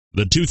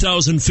The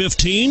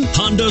 2015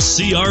 Honda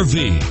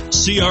CR-V.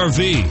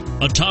 CR-V,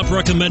 a top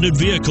recommended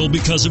vehicle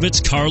because of its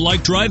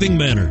car-like driving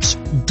manners,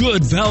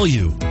 good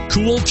value,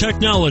 cool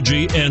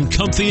technology, and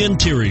comfy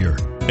interior.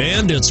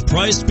 And it's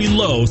priced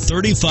below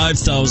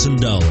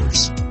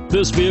 $35,000.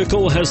 This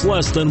vehicle has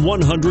less than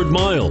 100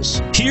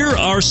 miles. Here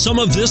are some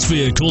of this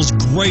vehicle's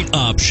great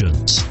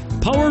options: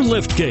 power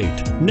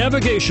liftgate,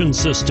 navigation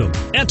system,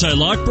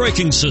 anti-lock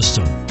braking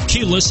system,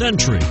 keyless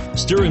entry,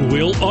 steering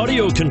wheel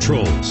audio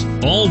controls,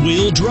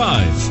 all-wheel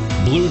drive,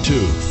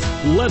 Bluetooth,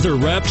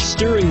 leather-wrapped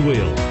steering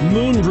wheel,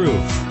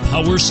 moonroof,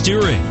 power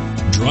steering.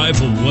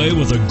 Drive away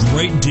with a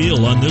great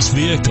deal on this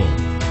vehicle.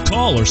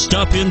 Call or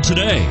stop in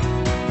today.